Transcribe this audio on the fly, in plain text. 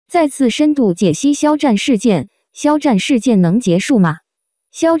再次深度解析肖战事件，肖战事件能结束吗？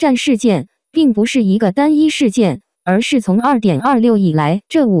肖战事件并不是一个单一事件，而是从 2.26 以来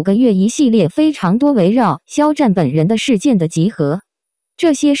这5个月一系列非常多围绕肖战本人的事件的集合。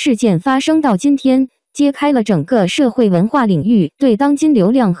这些事件发生到今天，揭开了整个社会文化领域对当今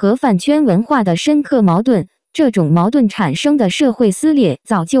流量和饭圈文化的深刻矛盾。这种矛盾产生的社会撕裂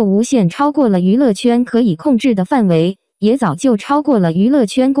早就无限超过了娱乐圈可以控制的范围，也早就超过了娱乐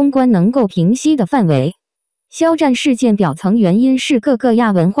圈公关能够平息的范围。肖战事件表层原因是各个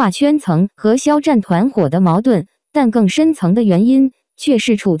亚文化圈层和肖战团伙的矛盾，但更深层的原因却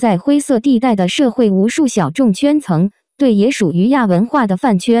是处在灰色地带的社会无数小众圈层对也属于亚文化的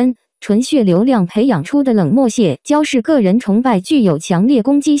饭圈纯血流量培养出的冷漠械交是个人崇拜具有强烈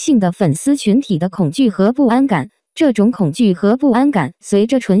攻击性的粉丝群体的恐惧和不安感。这种恐惧和不安感随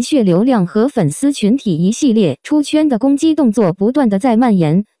着纯血流量和粉丝群体一系列出圈的攻击动作不断的在蔓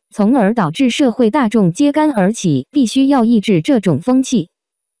延，从而导致社会大众揭竿而起，必须要抑制这种风气。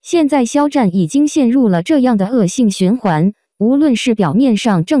现在肖战已经陷入了这样的恶性循环，无论是表面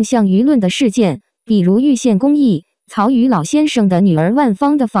上正向舆论的事件，比如玉县公益、曹禺老先生的女儿万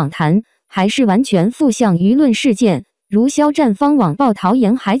芳的访谈，还是完全负向舆论事件，如肖战方网暴陶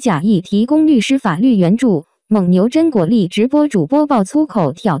岩还假意提供律师法律援助，蒙牛真果粒直播主播爆粗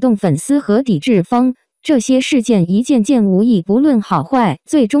口挑动粉丝和抵制方，这些事件一件件无益，不论好坏，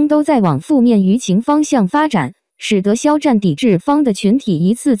最终都在往负面舆情方向发展，使得肖战抵制方的群体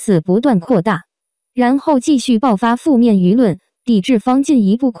一次次不断扩大，然后继续爆发负面舆论，抵制方进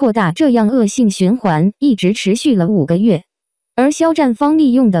一步扩大，这样恶性循环一直持续了5个月。而肖战方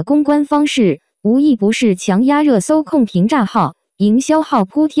利用的公关方式，无一不是强压热搜、控评炸号、营销号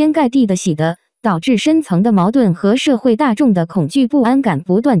铺天盖地的洗的，导致深层的矛盾和社会大众的恐惧不安感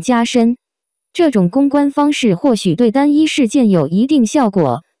不断加深。这种公关方式或许对单一事件有一定效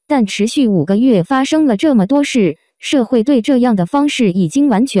果，但持续5个月发生了这么多事，社会对这样的方式已经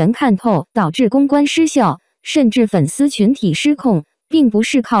完全看透，导致公关失效，甚至粉丝群体失控，并不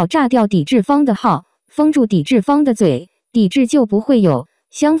是靠炸掉抵制方的号，封住抵制方的嘴，抵制就不会有，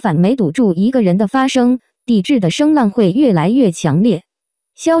相反每堵住一个人的发声，抵制的声浪会越来越强烈。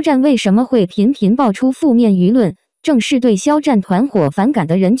肖战为什么会频频爆出负面舆论？正是对肖战团伙反感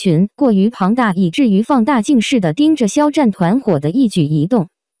的人群过于庞大，以至于放大镜似的盯着肖战团伙的一举一动。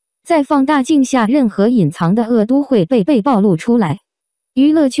在放大镜下，任何隐藏的恶都会被暴露出来。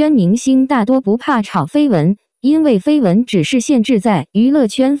娱乐圈明星大多不怕炒绯闻，因为绯闻只是限制在娱乐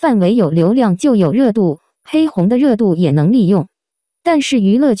圈范围，有流量就有热度，黑红的热度也能利用。但是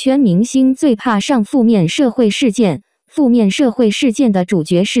娱乐圈明星最怕上负面社会事件，负面社会事件的主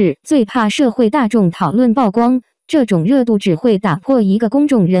角是最怕社会大众讨论曝光，这种热度只会打破一个公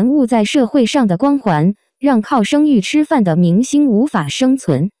众人物在社会上的光环，让靠声誉吃饭的明星无法生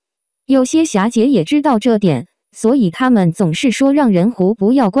存。有些侠姐也知道这点，所以他们总是说让人狐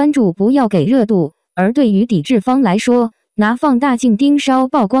不要关注，不要给热度。而对于抵制方来说，拿放大镜盯梢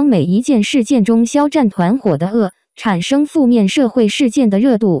曝光每一件事件中肖战团伙的恶，产生负面社会事件的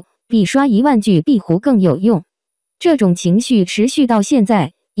热度，比刷1万句壁虎更有用。这种情绪持续到现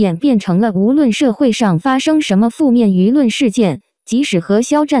在，演变成了无论社会上发生什么负面舆论事件，即使和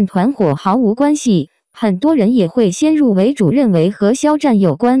肖战团伙毫无关系，很多人也会先入为主认为和肖战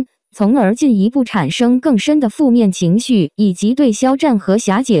有关，从而进一步产生更深的负面情绪，以及对肖战和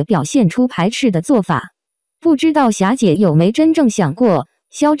霞姐表现出排斥的做法。不知道霞姐有没真正想过，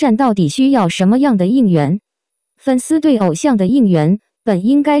肖战到底需要什么样的应援？粉丝对偶像的应援，本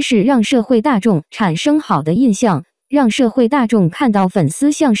应该是让社会大众产生好的印象，让社会大众看到粉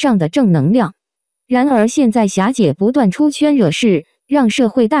丝向上的正能量。然而现在霞姐不断出圈惹事，让社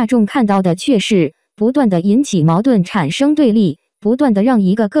会大众看到的却是不断的引起矛盾，产生对立，不断的让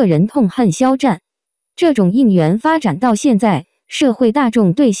一个个人痛恨肖战。这种应援发展到现在，社会大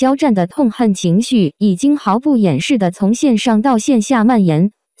众对肖战的痛恨情绪已经毫不掩饰的从线上到线下蔓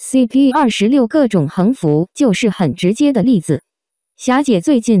延。CP26 各种横幅就是很直接的例子。霞姐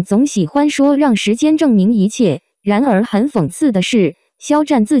最近总喜欢说让时间证明一切，然而很讽刺的是，肖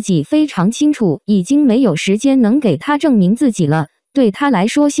战自己非常清楚，已经没有时间能给他证明自己了。对他来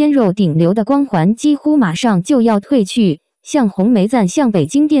说，鲜肉顶流的光环几乎马上就要褪去。像红梅赞，像北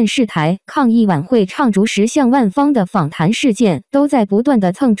京电视台抗议晚会唱逐时，像万芳的访谈事件，都在不断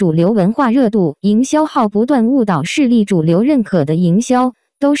的蹭主流文化热度，营销号不断误导势力主流认可的营销，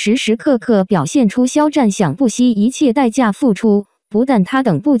都时时刻刻表现出肖战想不惜一切代价付出。不但他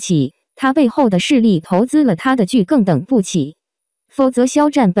等不起，他背后的势力投资了他的剧更等不起。否则肖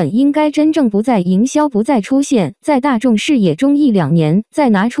战本应该真正不再营销，不再出现在大众视野中1-2年，再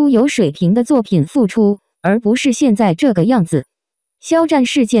拿出有水平的作品付出，而不是现在这个样子。肖战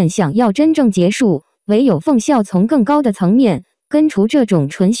事件想要真正结束，唯有奉孝从更高的层面根除这种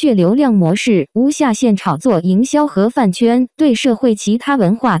纯血流量模式、无下限炒作营销和饭圈对社会其他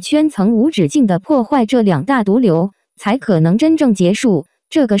文化圈层无止境的破坏这两大毒瘤，才可能真正结束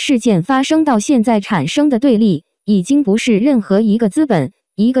这个事件发生到现在产生的对立，已经不是任何一个资本、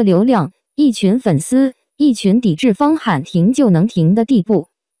一个流量、一群粉丝、一群抵制方喊停就能停的地步。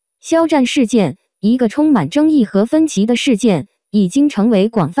肖战事件，一个充满争议和分歧的事件，已经成为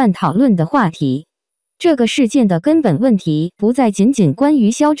广泛讨论的话题。这个事件的根本问题不再仅仅关于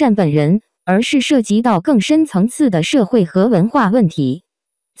肖战本人，而是涉及到更深层次的社会和文化问题。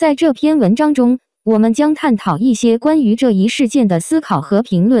在这篇文章中，我们将探讨一些关于这一事件的思考和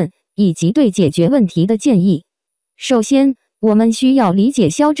评论，以及对解决问题的建议。首先，我们需要理解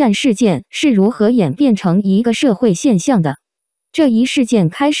肖战事件是如何演变成一个社会现象的。这一事件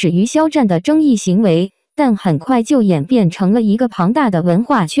开始于肖战的争议行为，但很快就演变成了一个庞大的文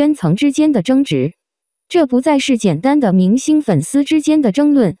化圈层之间的争执。这不再是简单的明星粉丝之间的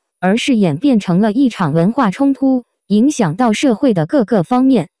争论，而是演变成了一场文化冲突，影响到社会的各个方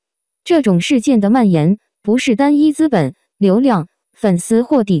面。这种事件的蔓延，不是单一资本、流量、粉丝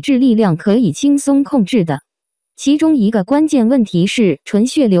或抵制力量可以轻松控制的。其中一个关键问题是纯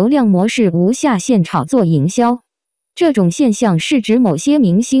血流量模式无下限炒作营销。这种现象是指某些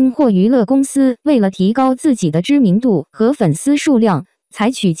明星或娱乐公司为了提高自己的知名度和粉丝数量，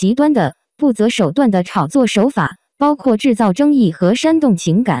采取极端的不择手段的炒作手法，包括制造争议和煽动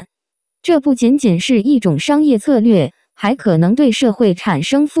情感。这不仅仅是一种商业策略，还可能对社会产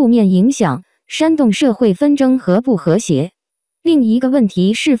生负面影响，煽动社会纷争和不和谐。另一个问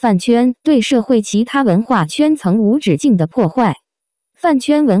题是饭圈对社会其他文化圈层无止境的破坏。饭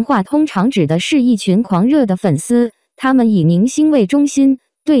圈文化通常指的是一群狂热的粉丝，他们以明星为中心，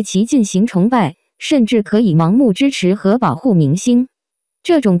对其进行崇拜，甚至可以盲目支持和保护明星。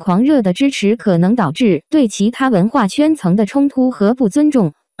这种狂热的支持可能导致对其他文化圈层的冲突和不尊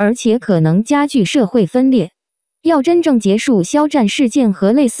重，而且可能加剧社会分裂。要真正结束肖战事件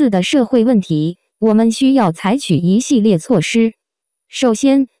和类似的社会问题，我们需要采取一系列措施。首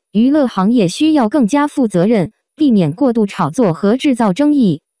先，娱乐行业需要更加负责任，避免过度炒作和制造争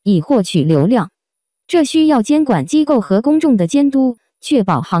议，以获取流量。这需要监管机构和公众的监督，确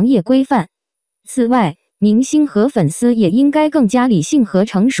保行业规范。此外，明星和粉丝也应该更加理性和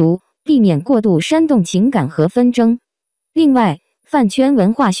成熟，避免过度煽动情感和纷争。另外，饭圈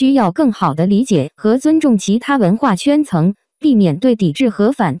文化需要更好地理解和尊重其他文化圈层，避免对抵制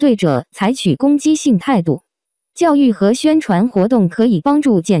和反对者采取攻击性态度。教育和宣传活动可以帮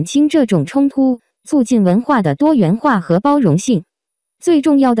助减轻这种冲突，促进文化的多元化和包容性。最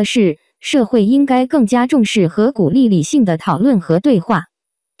重要的是，社会应该更加重视和鼓励理性的讨论和对话。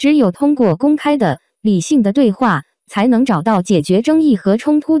只有通过公开的、理性的对话，才能找到解决争议和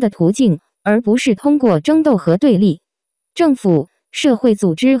冲突的途径，而不是通过争斗和对立。政府、社会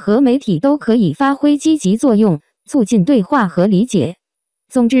组织和媒体都可以发挥积极作用，促进对话和理解。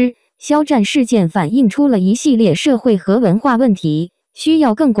总之，肖战事件反映出了一系列社会和文化问题，需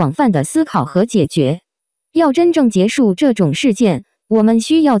要更广泛的思考和解决。要真正结束这种事件，我们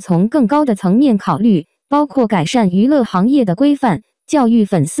需要从更高的层面考虑，包括改善娱乐行业的规范、教育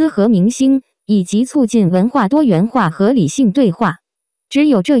粉丝和明星，以及促进文化多元化和理性对话。只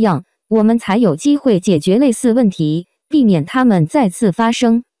有这样，我们才有机会解决类似问题，避免它们再次发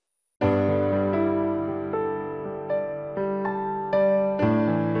生。